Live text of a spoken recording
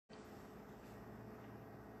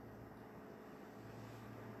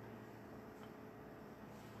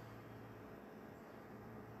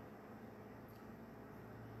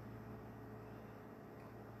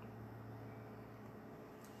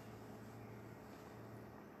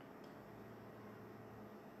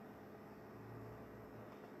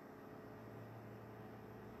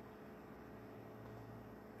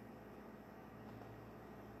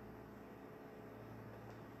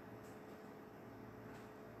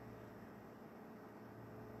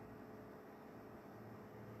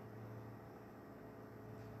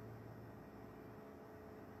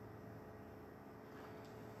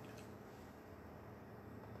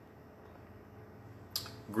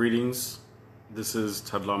Greetings, this is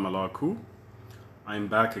Tedla Melaku. I'm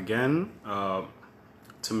back again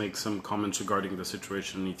to make some comments regarding the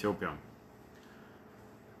situation in Ethiopia.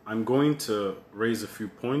 I'm going to raise a few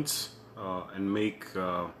points and make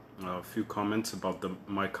a few comments about the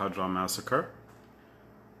Lij massacre,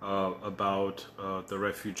 about the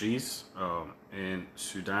refugees in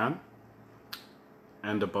Sudan,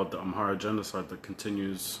 and about the Amhara genocide that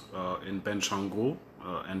continues in Benshangul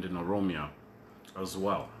and in Oromia as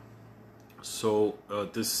well. So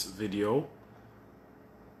this video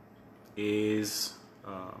is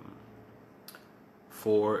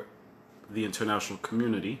for the international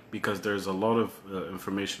community because there's a lot of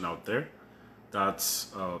information out there that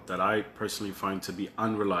I personally find to be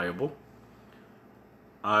unreliable.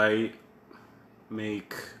 I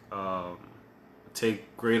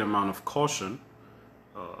take great amount of caution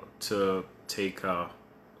to take a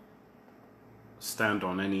stand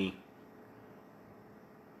on any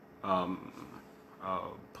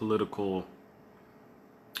political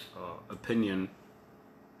opinion,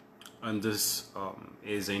 and this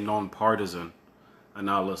is a non-partisan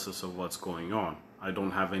analysis of what's going on. I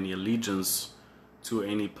don't have any allegiance to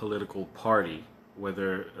any political party,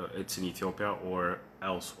 whether it's in Ethiopia or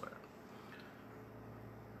elsewhere.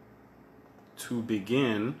 To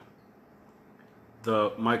begin,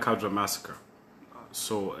 the Lij massacre.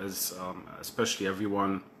 So as especially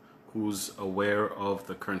everyone who's aware of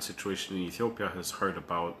the current situation in Ethiopia has heard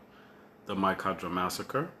about the Lij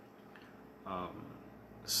massacre.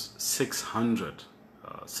 600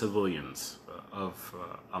 civilians of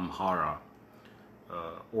Amhara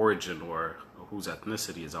origin, or whose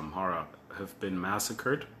ethnicity is Amhara, have been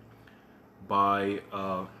massacred by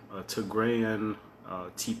a Tigrayan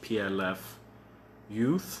TPLF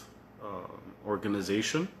youth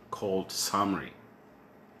organization called Samri.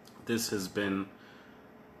 This has been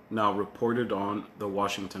now reported on the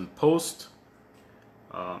Washington Post.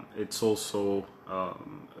 It's also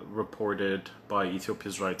reported by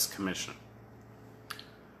Ethiopia's Rights Commission.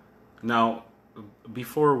 Now,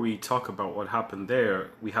 before we talk about what happened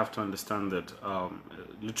there, we have to understand that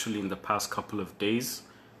literally in the past couple of days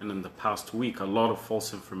and in the past week, a lot of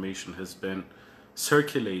false information has been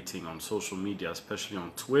circulating on social media, especially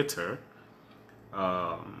on Twitter,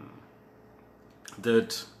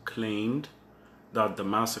 that claimed that the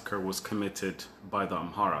massacre was committed by the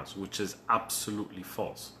Amharas, which is absolutely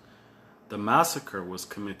false. The massacre was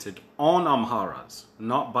committed on Amharas,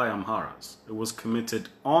 not by Amharas. It was committed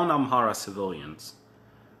on Amhara civilians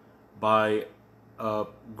by a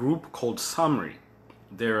group called Samri.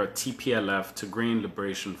 They're a TPLF, Tigrayan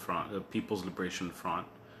Liberation Front, People's Liberation Front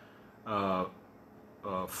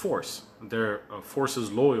force. They're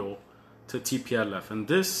forces loyal to TPLF, and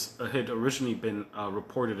this had originally been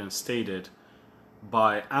reported and stated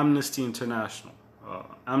by Amnesty International.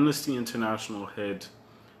 Amnesty International had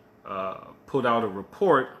put out a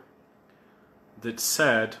report that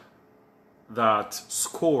said that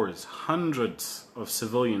scores, hundreds of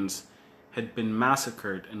civilians had been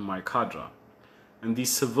massacred in Lij, and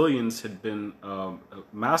these civilians had been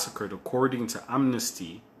massacred according to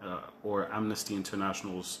Amnesty or Amnesty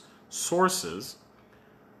International's sources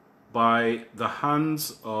by the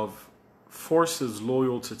hands of forces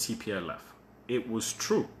loyal to TPLF. It was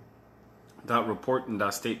true. That report and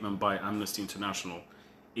that statement by Amnesty International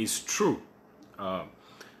is true.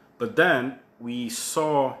 But then we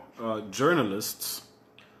saw journalists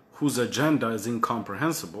whose agenda is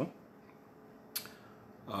incomprehensible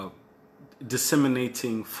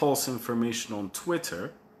disseminating false information on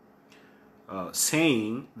Twitter,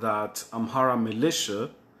 saying that Amhara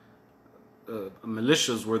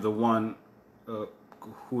militias were the one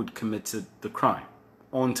who had committed the crime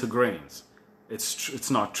on Tigrayans. It's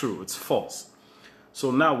not true. It's false. So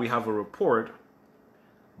now we have a report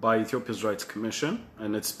by Ethiopia's Rights Commission,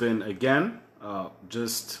 and it's been again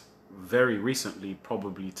just very recently,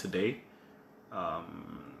 probably today,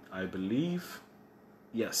 I believe.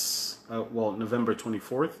 Yes, well, November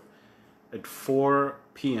 24th at 4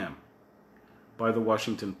 p.m. by the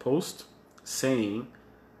Washington Post, saying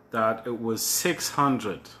that it was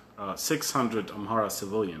 600 Amhara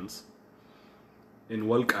civilians in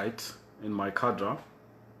Walqait, in Lij,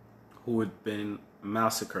 who had been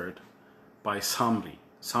massacred by Samri.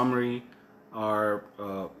 Samri are,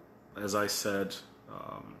 as I said,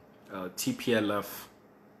 a TPLF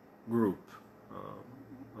group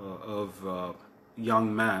of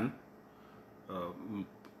young men,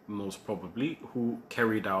 most probably, who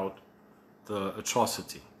carried out the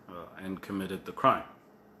atrocity and committed the crime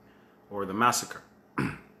or the massacre.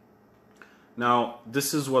 Now,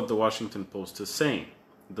 this is what the Washington Post is saying.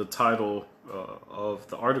 The title of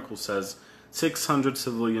the article says, 600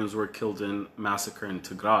 civilians were killed in massacre in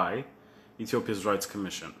Tigray, Ethiopia's Rights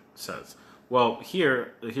Commission says. Well,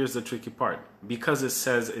 here's the tricky part. Because it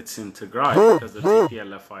says it's in Tigray, because the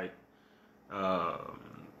TPLFite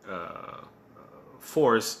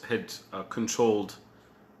force had controlled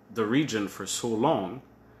the region for so long,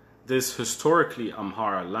 this historically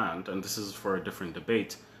Amhara land, and this is for a different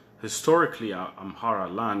debate, historically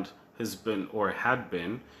Amhara land has been or had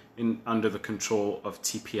been under the control of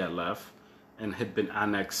TPLF and had been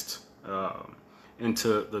annexed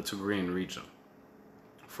into the Tigrayan region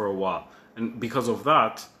for a while. And because of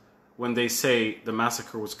that, when they say the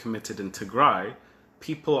massacre was committed in Tigray,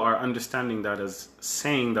 people are understanding that as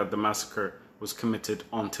saying that the massacre was committed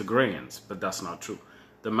on Tigrayans, but that's not true.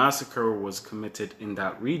 The massacre was committed in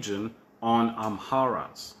that region on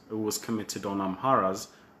Amharas. It was committed on Amharas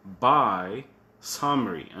by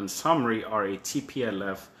Samri, and Samri are a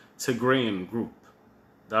TPLF Tigrayan group.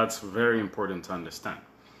 That's very important to understand.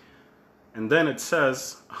 And then it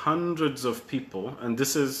says hundreds of people, and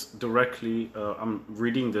this is directly, I'm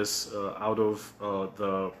reading this out of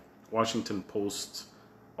the Washington Post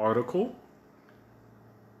article.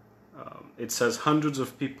 It says hundreds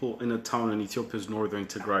of people in a town in Ethiopia's northern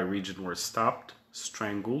Tigray region were stabbed,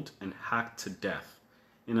 strangled, and hacked to death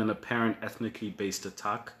in an apparent ethnically based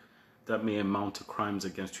attack that may amount to crimes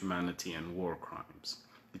against humanity and war crimes,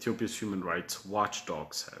 Ethiopia's human rights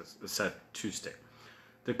watchdog said Tuesday.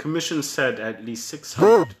 The commission said at least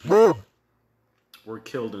 600 people were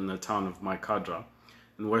killed in the town of Maikadra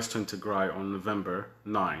in western Tigray on November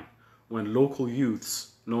 9, when local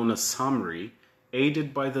youths known as Samri,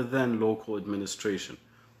 aided by the then local administration,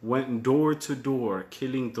 went door to door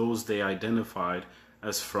killing those they identified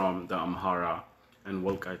as from the Amhara and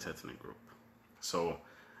Wolkite ethnic group. So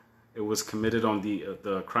it was committed on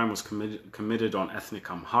the crime was committed on ethnic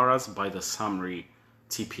Amharas by the Samri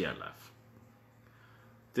TPLF.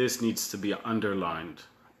 This needs to be underlined,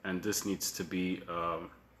 and this needs to be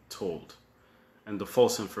told. And the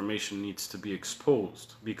false information needs to be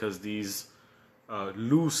exposed, because these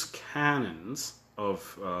loose cannons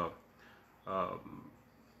of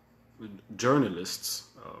journalists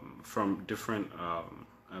from different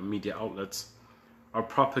media outlets are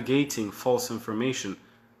propagating false information,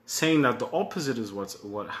 saying that the opposite is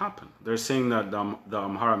what happened. They're saying that the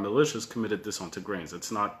Amhara militias committed this on Tigrayans.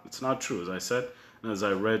 It's not true. As I said, and as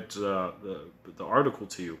I read the article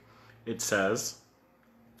to you, it says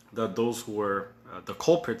that those who were the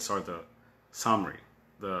culprits are the Samri,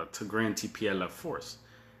 the Tigrayan TPLF force,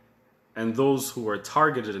 and those who were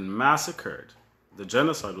targeted and massacred, the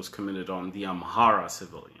genocide was committed on the Amhara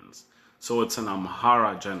civilians. So it's an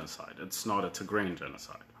Amhara genocide. It's not a Tigrayan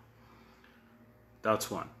genocide.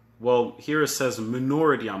 That's one. Well, here it says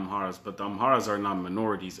minority Amharas, but the Amharas are not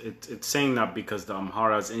minorities. It's saying that because the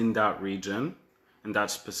Amharas in that region, in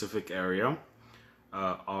that specific area,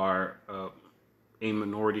 are a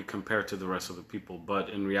minority compared to the rest of the people. But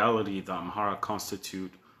in reality, the Amhara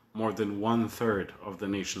constitute more than 1/3 of the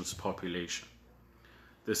nation's population.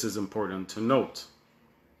 This is important to note.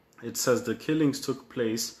 It says the killings took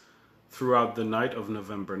place throughout the night of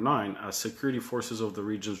November 9 as security forces of the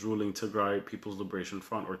region's ruling Tigray People's Liberation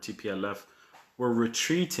Front, or TPLF, were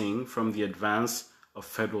retreating from the advance of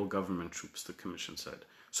federal government troops, the commission said.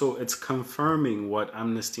 So it's confirming what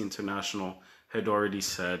Amnesty International had already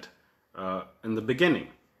said in the beginning.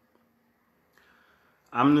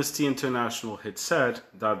 Amnesty International had said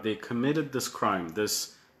that they committed this crime,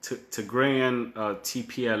 this Tigrayan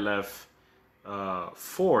TPLF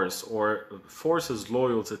force, or forces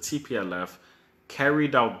loyal to TPLF,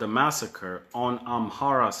 carried out the massacre on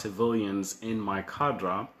Amhara civilians in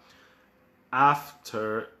Maikadra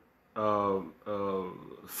after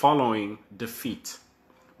following defeat.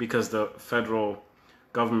 Because the federal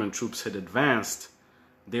government troops had advanced,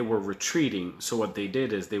 they were retreating. So what they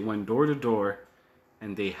did is they went door to door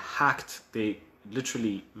and they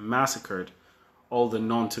literally massacred all the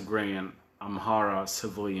non-Tigrayan Amhara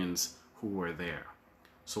civilians who were there.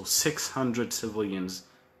 So 600 civilians,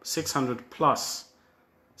 600 plus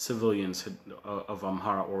civilians of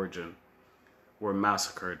Amhara origin were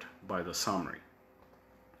massacred by the Samri.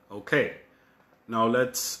 Okay, now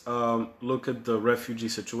let's look at the refugee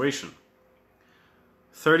situation.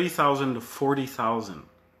 30,000 to 40,000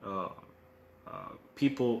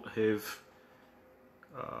 people have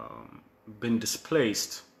been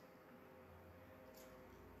displaced,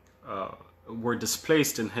 were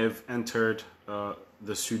displaced and have entered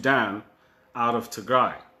the Sudan out of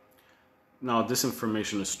Tigray. Now, this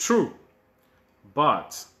information is true,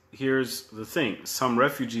 but here's the thing. Some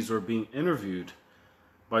refugees were being interviewed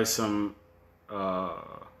by some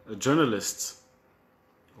journalists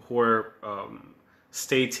who are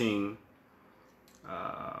stating,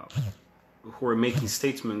 who are making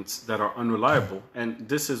statements that are unreliable. And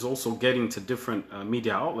this is also getting to different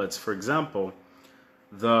media outlets. For example,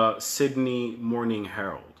 the Sydney Morning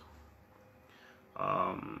Herald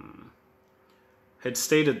had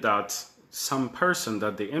stated that some person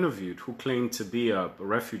that they interviewed who claimed to be a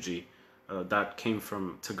refugee that came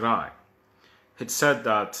from Tigray had said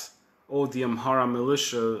that, oh, the Amhara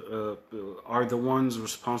militia are the ones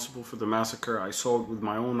responsible for the massacre. I saw it with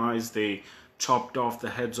my own eyes. They chopped off the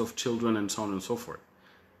heads of children and so on and so forth.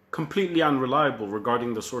 Completely unreliable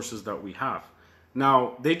regarding the sources that we have.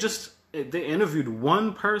 Now, they interviewed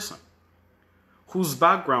one person whose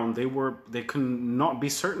background they could not be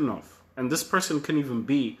certain of. And this person can even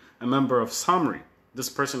be a member of Samri. This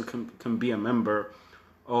person can be a member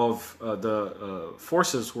of the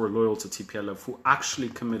forces who are loyal to TPLF who actually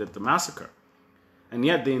committed the massacre. And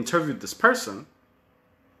yet they interviewed this person,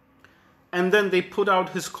 and then they put out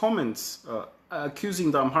his comments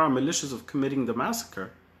accusing the Amhara militias of committing the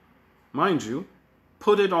massacre. Mind you,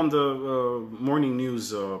 put it on the morning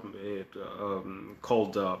news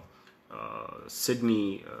called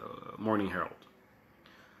Sydney Morning Herald.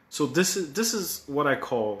 So this is what I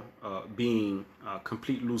call being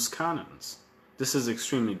complete loose cannons. This is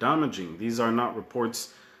extremely damaging. These are not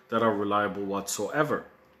reports that are reliable whatsoever.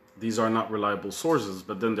 These are not reliable sources,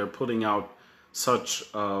 but then they're putting out such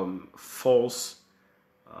false,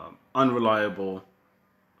 unreliable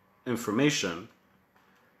information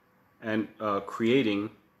and creating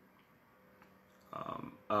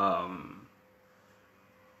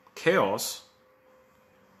chaos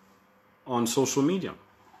on social media.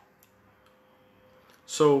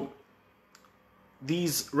 So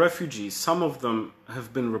these refugees, some of them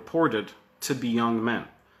have been reported to be young men.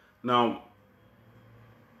 Now,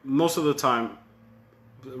 most of the time,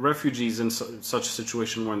 refugees in such a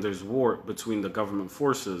situation when there's war between the government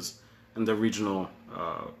forces and the regional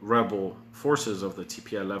rebel forces of the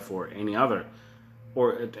TPLF or any other,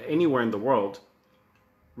 or anywhere in the world,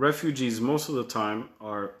 refugees most of the time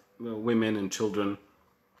are women and children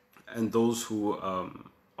and those who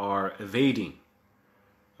are evading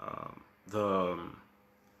the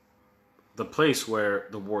place where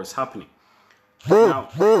the war is happening. Now,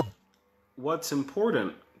 what's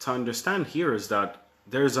important to understand here is that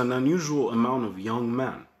there's an unusual amount of young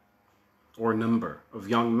men, or number of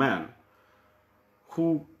young men,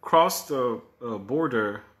 who crossed the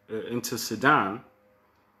border into Sudan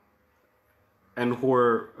and who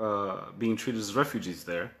are being treated as refugees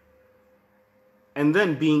there, and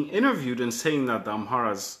then being interviewed and saying that the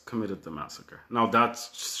Amharas committed the massacre. Now that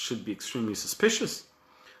should be extremely suspicious.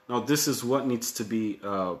 Now this is what needs to be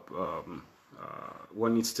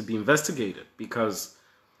investigated, because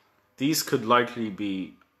these could likely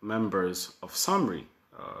be members of Samri.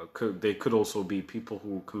 They could also be people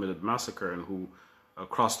who committed massacre and who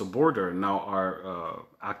crossed the border and now are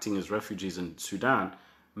acting as refugees in Sudan,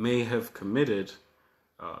 may have committed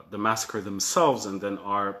the massacre themselves and then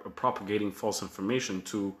are propagating false information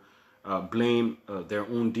to blame their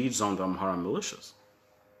own deeds on the Amhara militias.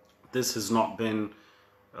 This has not been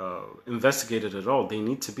investigated at all. They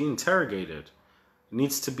need to be interrogated. It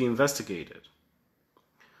needs to be investigated.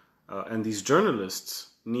 And these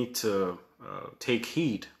journalists need to take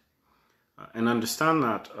heed and understand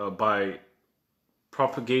that by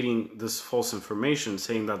propagating this false information,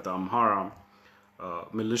 saying that the Amhara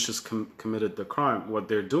militias committed the crime, what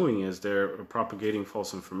they're doing is they're propagating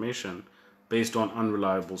false information based on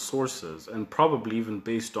unreliable sources, and probably even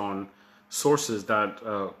based on sources that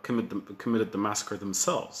committed the massacre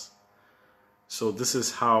themselves. So this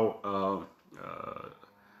is how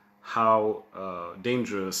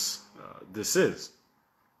dangerous this is.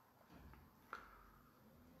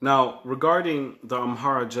 Now, regarding the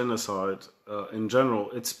Amhara genocide in general,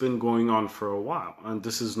 it's been going on for a while, and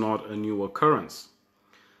this is not a new occurrence.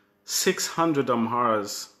 600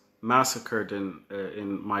 Amharas massacred in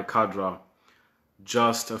Maikadra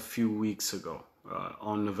just a few weeks ago,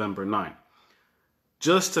 on November 9.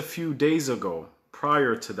 Just a few days ago,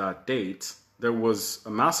 prior to that date, there was a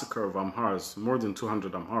massacre of Amharas, more than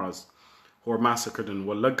 200 Amharas, who were massacred in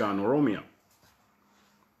Walaga and Oromia.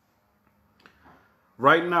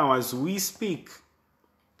 Right now, as we speak,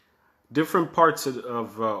 different parts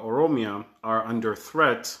of Oromia are under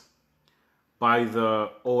threat by the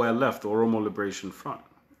OLF, the Oromo Liberation Front.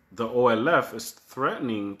 The OLF is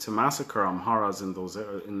threatening to massacre Amharas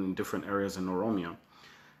in different areas in Oromia.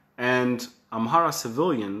 And Amhara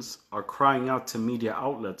civilians are crying out to media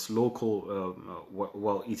outlets, local,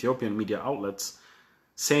 Ethiopian media outlets,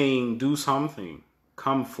 saying, do something,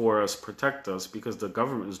 come for us, protect us, because the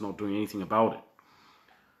government is not doing anything about it.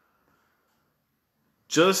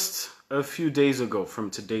 Just a few days ago from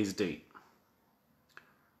today's date,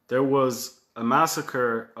 there was a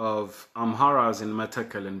massacre of Amharas in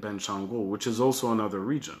Metekel in Benshangul, which is also another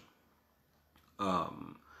region,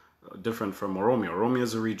 different from Oromia. Oromia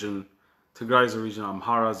is a region, Tigray is a region,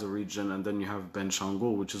 Amhara is a region, and then you have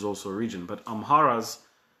Benshangul, which is also a region. But Amharas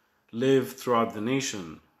live throughout the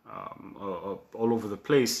nation, all over the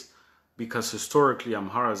place, because historically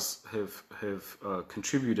Amharas have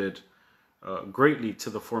contributed greatly to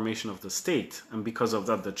the formation of the state, and because of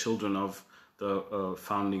that, the children of the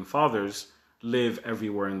founding fathers live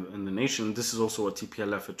everywhere in the nation. This is also what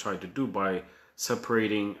TPLF had tried to do by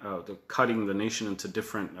separating, cutting the nation into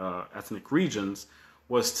different ethnic regions,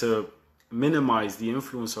 was to minimize the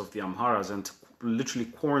influence of the Amharas and to literally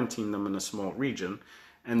quarantine them in a small region,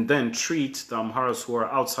 and then treat the Amharas who are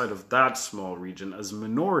outside of that small region as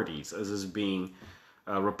minorities, as is being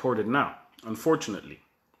reported now, unfortunately.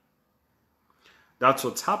 That's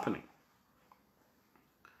what's happening.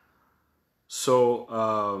 So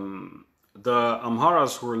the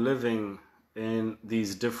Amharas who are living in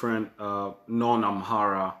these different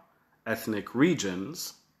non-Amhara ethnic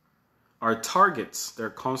regions are targets.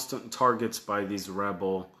 They're constant targets by these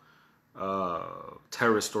rebel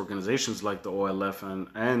terrorist organizations like the OLF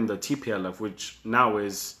and the TPLF, which now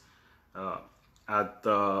is at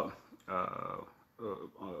the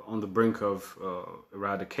on the brink of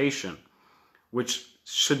eradication, which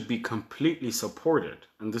should be completely supported.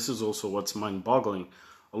 And this is also what's mind-boggling.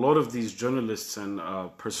 A lot of these journalists and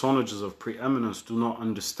personages of preeminence do not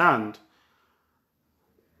understand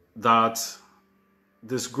that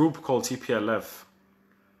this group called TPLF,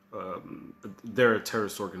 they're a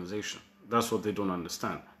terrorist organization. That's what they don't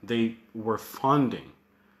understand. They were funding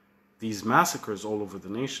these massacres all over the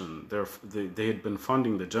nation. They had been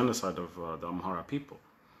funding the genocide of the Amhara people.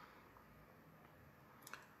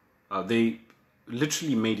 They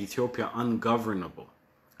literally made Ethiopia ungovernable.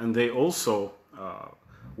 And they also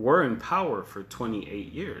were in power for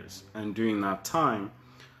 28 years. And during that time,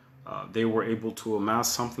 they were able to amass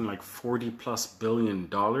something like $40+ billion.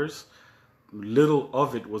 Little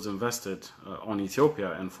of it was invested on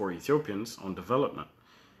Ethiopia and for Ethiopians on development.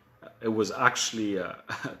 It was actually,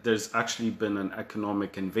 there's actually been an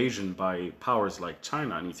economic invasion by powers like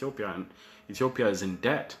China and Ethiopia is in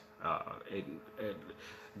debt.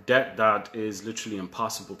 Debt that is literally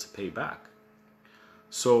impossible to pay back.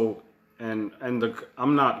 So,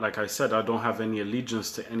 I'm not, like I said, I don't have any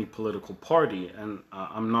allegiance to any political party, and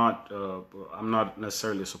I'm not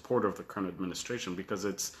necessarily a supporter of the current administration because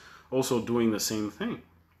it's also doing the same thing.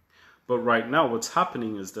 But right now, what's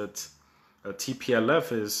happening is that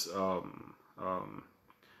TPLF is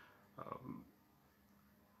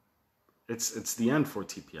it's the end for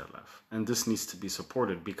TPLF, and this needs to be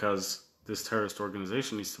supported because this terrorist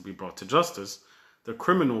organization needs to be brought to justice. The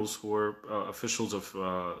criminals who are officials of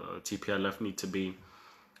TPLF need to be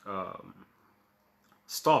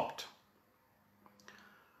stopped.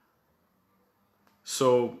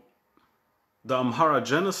 So the Amhara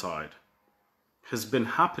genocide has been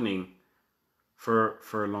happening for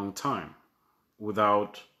a long time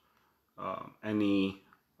without any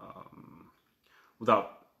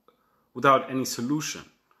solution,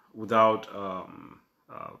 without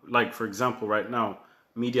like, for example, right now,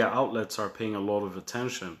 media outlets are paying a lot of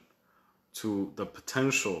attention to the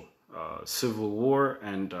potential civil war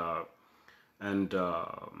and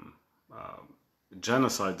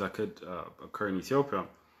genocide that could occur in Ethiopia,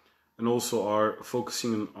 and also are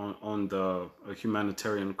focusing on the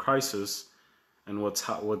humanitarian crisis and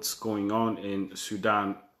what's going on in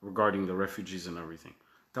Sudan regarding the refugees and everything.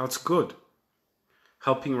 That's good.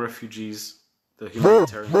 Helping refugees, the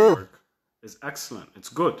humanitarian work, is excellent. It's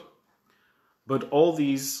good. But all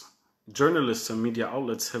these journalists and media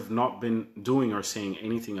outlets have not been doing or saying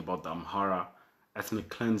anything about the Amhara ethnic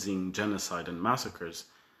cleansing, genocide, and massacres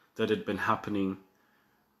that had been happening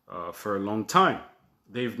for a long time.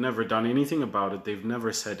 They've never done anything about it. They've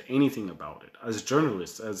never said anything about it. As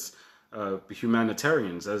journalists, as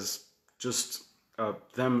humanitarians, as just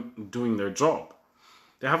them doing their job,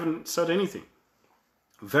 they haven't said anything.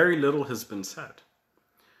 Very little has been said.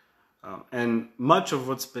 And much of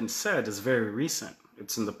what's been said is very recent.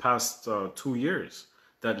 It's in the past 2 years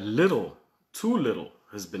that too little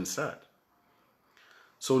has been said.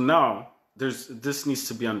 So now, this needs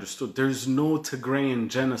to be understood. There's no Tigrayan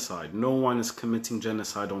genocide. No one is committing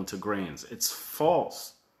genocide on Tigrayans. It's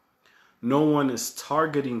false. No one is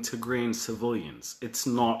targeting Tigrayan civilians. It's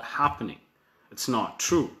not happening. It's not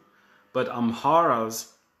true. But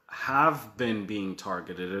Amharas have been being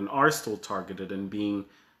targeted and are still targeted and being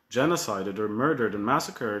genocided or murdered and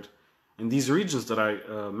massacred in these regions that I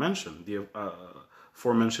mentioned,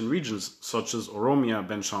 aforementioned regions such as Oromia,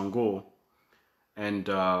 Benshangul, and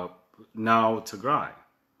now Tigray.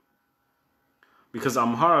 Because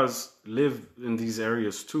Amharas live in these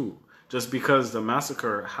areas too. Just because the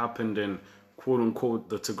massacre happened in quote-unquote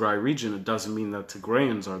the Tigray region, it doesn't mean that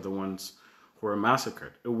Tigrayans are the ones who were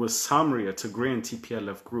massacred. It was Samri, a Tigrayan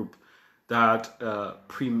TPLF group, that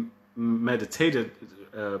premeditated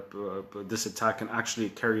this attack and actually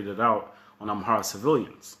carried it out on Amhara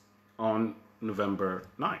civilians on November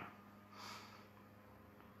 9.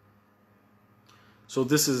 So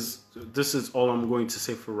this is all I'm going to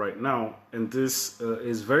say for right now, and this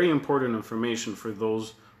is very important information for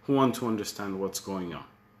those who want to understand what's going on.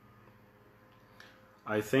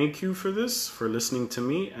 I thank you for this, for listening to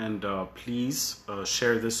me, and please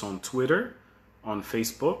share this on Twitter, on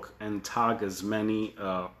Facebook, and tag as many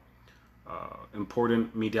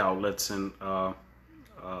important media outlets and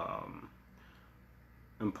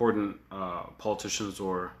important politicians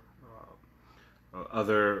or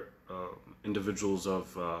other individuals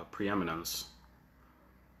of preeminence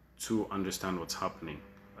to understand what's happening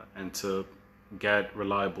and to get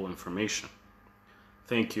reliable information.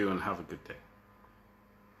 Thank you and have a good day.